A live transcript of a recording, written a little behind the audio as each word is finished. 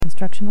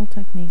Instructional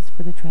techniques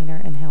for the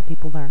trainer and how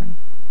people learn.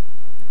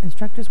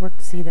 Instructors work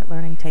to see that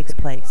learning takes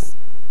place.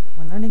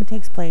 When learning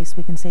takes place,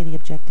 we can say the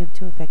objective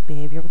to effect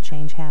behavioral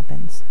change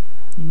happens.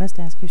 You must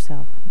ask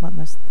yourself, what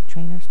must the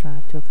trainer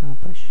strive to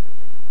accomplish?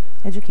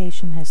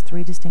 Education has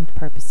three distinct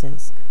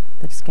purposes: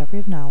 the discovery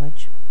of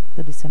knowledge,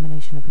 the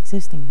dissemination of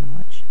existing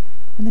knowledge,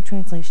 and the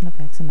translation of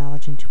facts and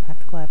knowledge into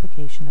practical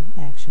application of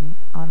action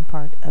on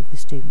part of the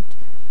student.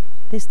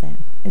 This, then,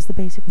 is the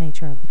basic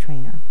nature of the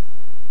trainer.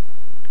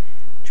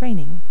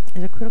 Training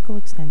is a critical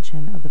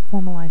extension of the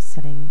formalized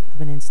setting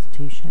of an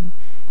institution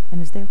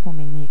and is therefore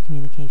mainly a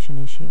communication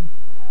issue.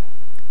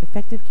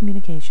 Effective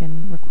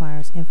communication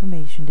requires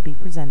information to be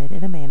presented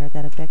in a manner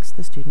that affects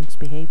the student's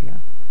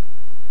behavior.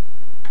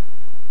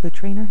 The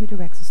trainer who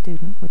directs a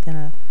student within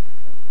a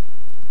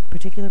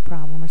particular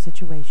problem or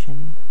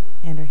situation,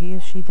 and or he or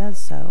she does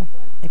so,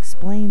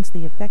 explains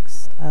the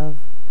effects of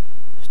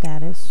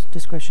status,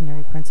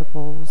 discretionary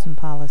principles and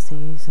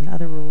policies, and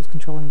other rules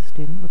controlling the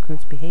student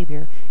recruit's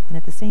behavior, and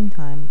at the same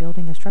time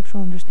building a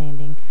structural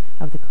understanding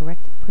of the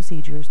correct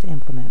procedures to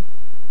implement.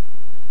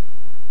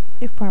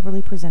 If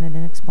properly presented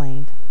and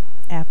explained,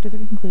 after the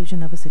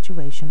conclusion of a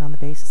situation on the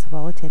basis of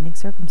all attending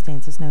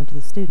circumstances known to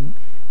the student,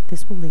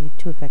 this will lead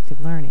to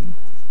effective learning.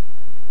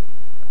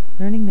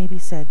 Learning may be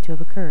said to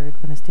have occurred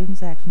when a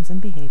student's actions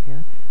and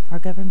behavior are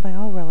governed by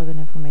all relevant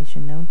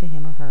information known to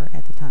him or her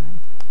at the time.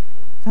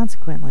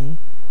 Consequently,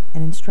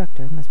 an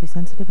instructor must be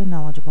sensitive and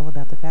knowledgeable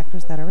about the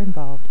factors that are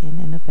involved in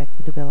and affect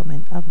the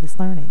development of this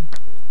learning.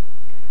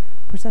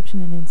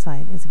 Perception and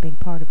insight is a big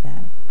part of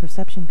that,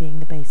 perception being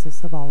the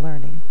basis of all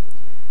learning.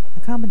 A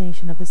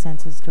combination of the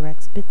senses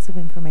directs bits of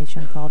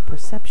information called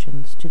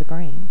perceptions to the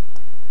brain.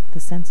 The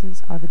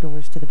senses are the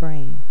doors to the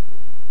brain.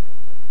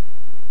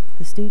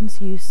 The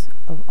student's use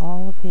of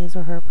all of his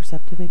or her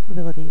perceptive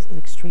abilities is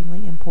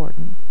extremely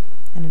important,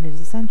 and it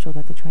is essential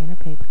that the trainer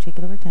pay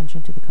particular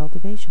attention to the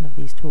cultivation of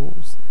these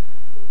tools.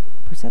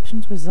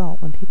 Perceptions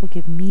result when people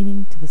give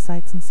meaning to the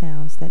sights and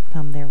sounds that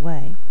come their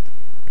way.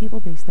 People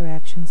base their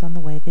actions on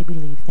the way they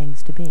believe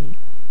things to be.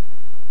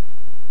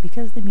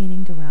 Because the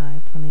meaning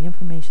derived from the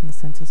information the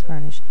senses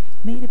furnish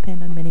may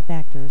depend on many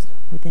factors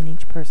within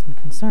each person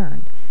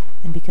concerned,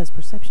 and because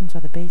perceptions are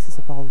the basis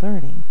of all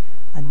learning,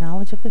 a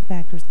knowledge of the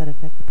factors that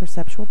affect the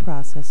perceptual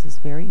process is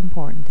very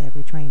important to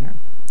every trainer.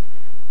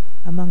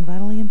 Among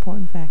vitally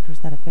important factors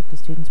that affect a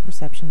student's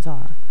perceptions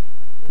are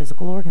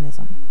physical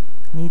organism,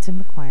 needs and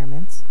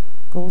requirements,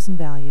 goals and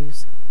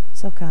values,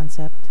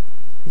 self-concept,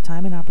 the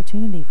time and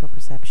opportunity for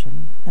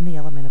perception, and the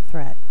element of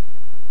threat.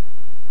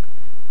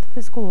 The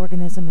physical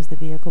organism is the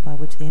vehicle by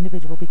which the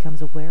individual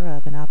becomes aware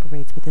of and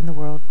operates within the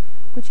world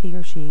which he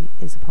or she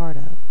is a part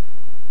of.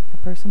 A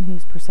person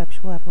whose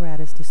perceptual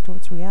apparatus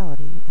distorts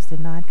reality is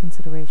denied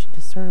consideration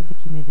to serve the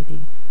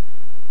community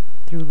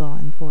through law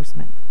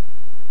enforcement.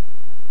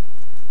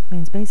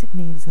 Man's basic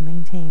need is to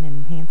maintain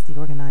and enhance the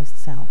organized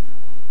self.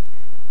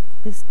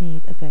 This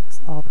need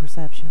affects all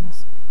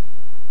perceptions.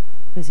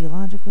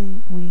 Physiologically,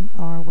 we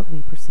are what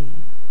we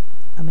perceive.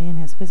 A man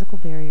has physical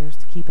barriers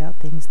to keep out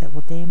things that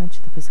will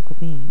damage the physical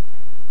being.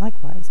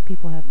 Likewise,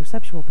 people have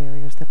perceptual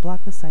barriers that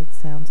block the sights,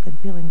 sounds, and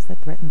feelings that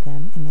threaten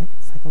them in a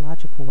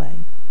psychological way.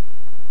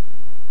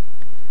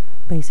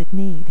 Basic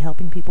need,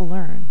 helping people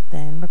learn,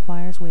 then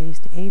requires ways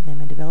to aid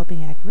them in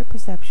developing accurate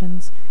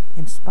perceptions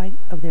in spite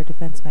of their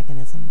defense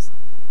mechanisms.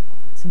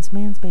 Since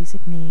man's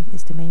basic need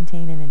is to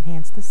maintain and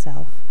enhance the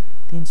self,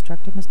 the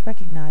instructor must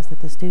recognize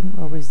that the student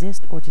will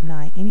resist or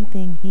deny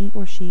anything he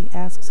or she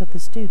asks of the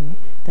student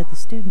that the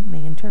student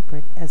may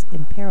interpret as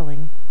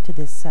imperiling to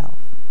this self.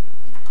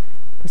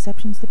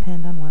 Perceptions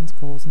depend on one's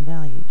goals and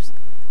values.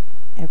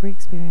 Every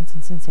experience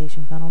and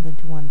sensation funneled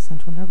into one's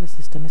central nervous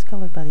system is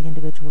colored by the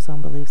individual's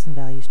own beliefs and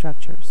value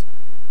structures.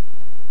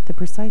 The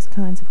precise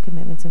kinds of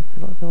commitments and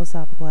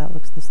philosophical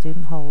outlooks the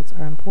student holds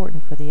are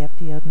important for the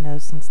FDO to know,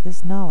 since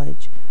this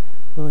knowledge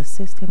will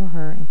assist him or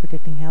her in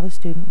predicting how the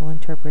student will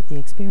interpret the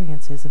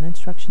experiences and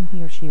instruction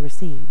he or she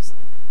receives.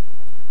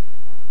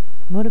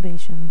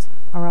 Motivations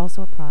are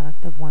also a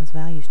product of one's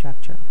value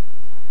structure.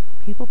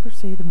 People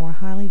pursue the more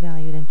highly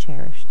valued and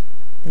cherished.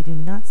 They do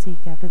not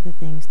seek after the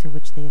things to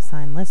which they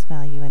assign less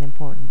value and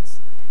importance.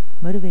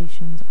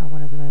 Motivations are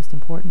one of the most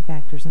important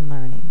factors in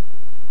learning.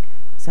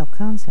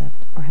 Self-concept,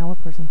 or how a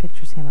person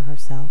pictures him or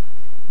herself,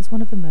 is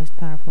one of the most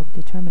powerful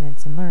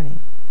determinants in learning.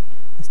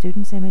 A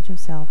student's image of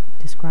self,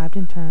 described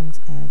in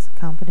terms as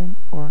confident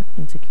or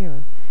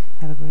insecure,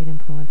 have a great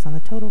influence on the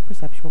total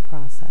perceptual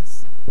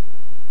process.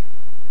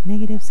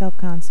 Negative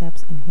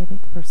self-concepts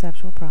inhibit the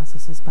perceptual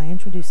processes by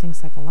introducing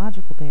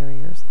psychological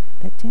barriers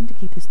that tend to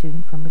keep the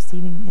student from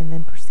receiving and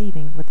then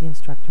perceiving what the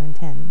instructor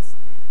intends.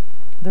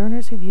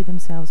 Learners who view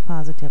themselves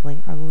positively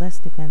are less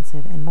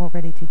defensive and more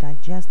ready to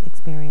digest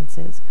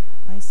experiences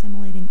by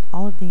assimilating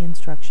all of the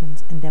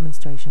instructions and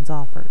demonstrations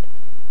offered.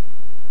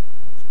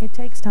 It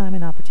takes time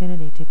and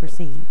opportunity to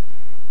perceive.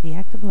 The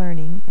act of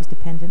learning is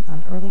dependent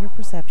on earlier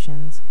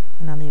perceptions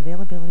and on the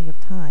availability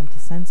of time to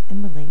sense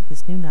and relate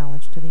this new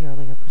knowledge to the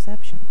earlier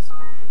perceptions.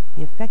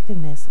 The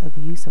effectiveness of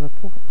the use of a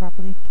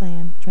properly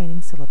planned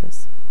training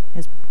syllabus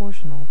is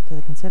proportional to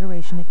the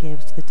consideration it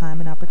gives to the time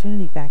and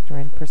opportunity factor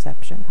in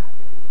perception.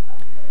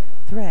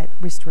 Threat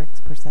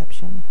restricts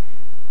perception.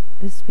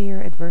 This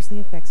fear adversely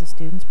affects a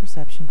student's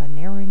perception by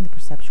narrowing the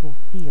perceptual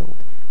field.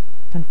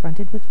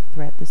 Confronted with a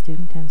threat, the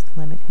student tends to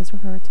limit his or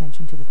her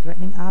attention to the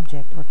threatening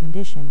object or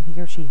condition he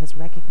or she has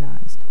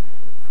recognized.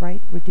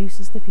 Fright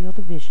reduces the field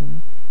of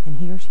vision, and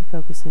he or she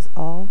focuses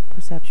all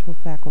perceptual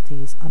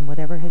faculties on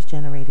whatever has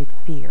generated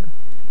fear.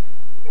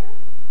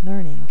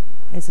 Learning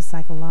is a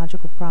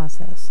psychological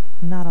process,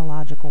 not a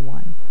logical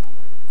one.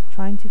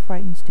 Trying to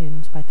frighten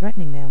students by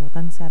threatening them with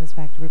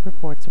unsatisfactory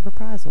reports or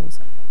reprisals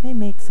may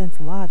make sense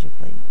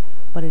logically,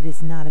 but it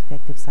is not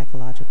effective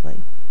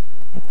psychologically.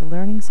 If the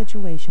learning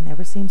situation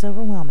ever seems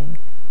overwhelming,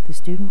 the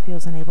student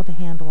feels unable to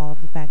handle all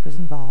of the factors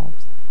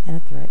involved, and a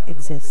threat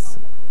exists.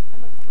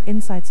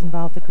 Insights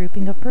involve the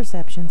grouping of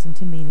perceptions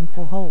into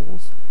meaningful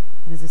wholes.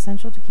 It is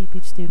essential to keep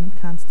each student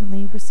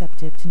constantly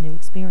receptive to new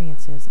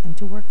experiences and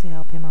to work to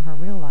help him or her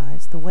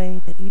realize the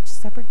way that each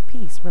separate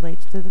piece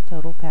relates to the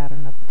total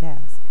pattern of the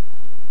task.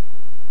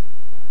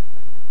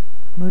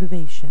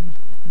 Motivation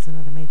is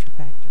another major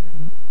factor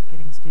in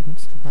getting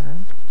students to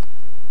learn.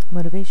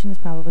 Motivation is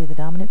probably the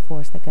dominant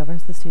force that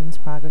governs the student's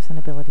progress and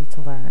ability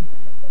to learn.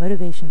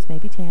 Motivations may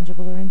be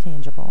tangible or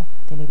intangible.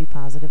 They may be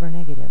positive or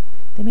negative.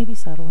 They may be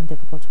subtle and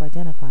difficult to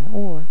identify,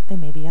 or they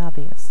may be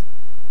obvious.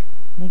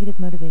 Negative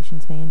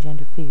motivations may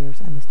engender fears,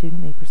 and the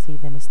student may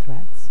perceive them as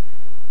threats.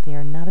 They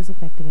are not as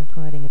effective in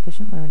promoting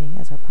efficient learning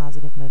as our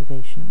positive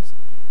motivations.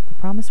 The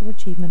promise or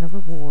achievement of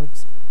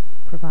rewards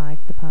provide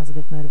the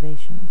positive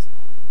motivations.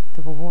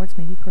 The rewards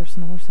may be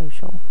personal or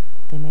social.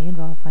 They may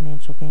involve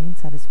financial gain,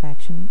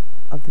 satisfaction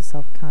of the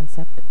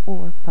self-concept,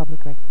 or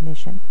public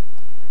recognition.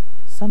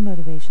 Some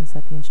motivations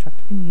that the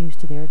instructor can use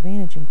to their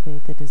advantage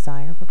include the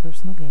desire for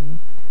personal gain,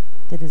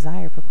 the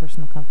desire for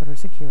personal comfort or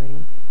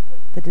security,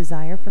 the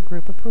desire for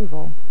group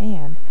approval,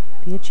 and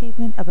the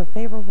achievement of a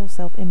favorable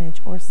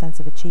self-image or sense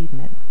of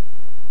achievement.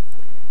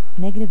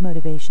 Negative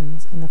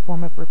motivations in the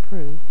form of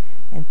reproof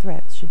and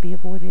threats should be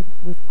avoided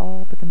with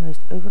all but the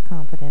most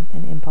overconfident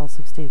and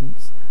impulsive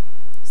students.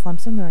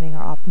 Slumps in learning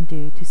are often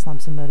due to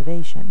slumps in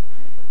motivation.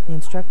 The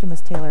instructor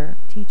must tailor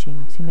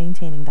teaching to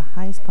maintaining the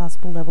highest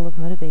possible level of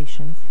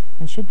motivation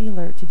and should be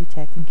alert to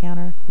detect and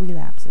counter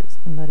relapses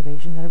in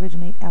motivation that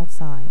originate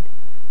outside.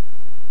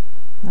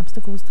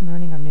 Obstacles to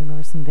learning are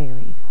numerous and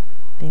varied.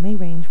 They may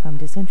range from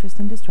disinterest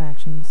and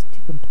distractions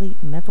to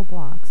complete mental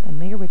blocks and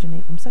may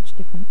originate from such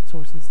different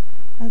sources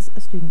as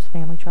a student's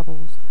family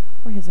troubles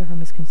or his or her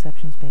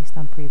misconceptions based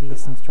on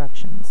previous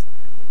instructions.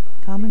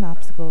 Common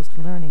obstacles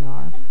to learning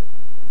are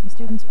a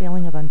student's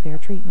feeling of unfair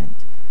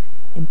treatment,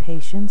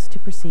 impatience to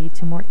proceed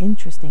to more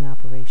interesting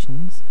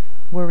operations,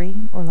 worry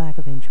or lack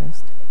of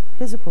interest,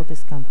 physical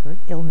discomfort,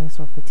 illness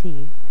or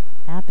fatigue,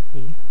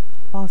 apathy,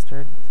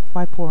 fostered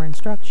by poor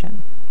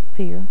instruction,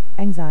 fear,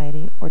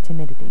 anxiety, or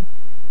timidity.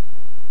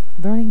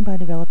 Learning by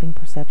developing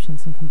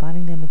perceptions and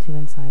combining them into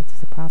insights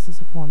is a process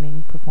of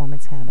forming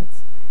performance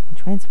habits and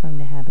transferring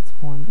the habits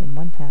formed in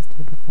one task to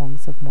the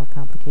performance of more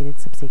complicated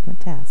subsequent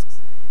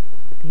tasks.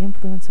 The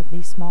influence of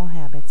these small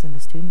habits in the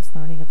student's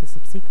learning of the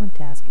subsequent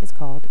task is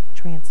called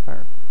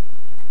transfer.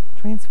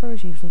 Transfer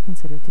is usually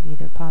considered to be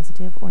either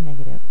positive or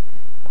negative.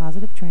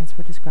 Positive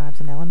transfer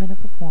describes an element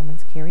of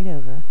performance carried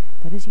over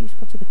that is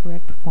useful to the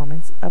correct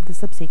performance of the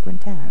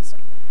subsequent task.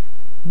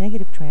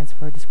 Negative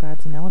transfer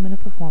describes an element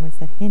of performance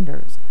that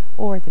hinders,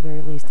 or at the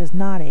very least does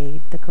not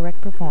aid, the correct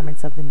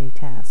performance of the new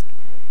task.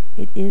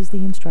 It is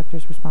the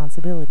instructor's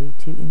responsibility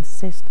to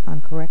insist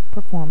on correct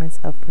performance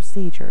of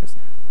procedures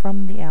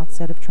from the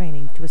outset of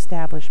training to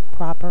establish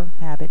proper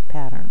habit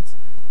patterns.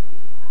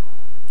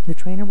 The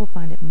trainer will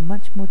find it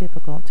much more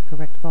difficult to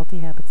correct faulty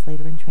habits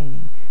later in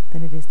training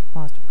than it is to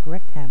foster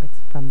correct habits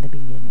from the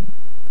beginning.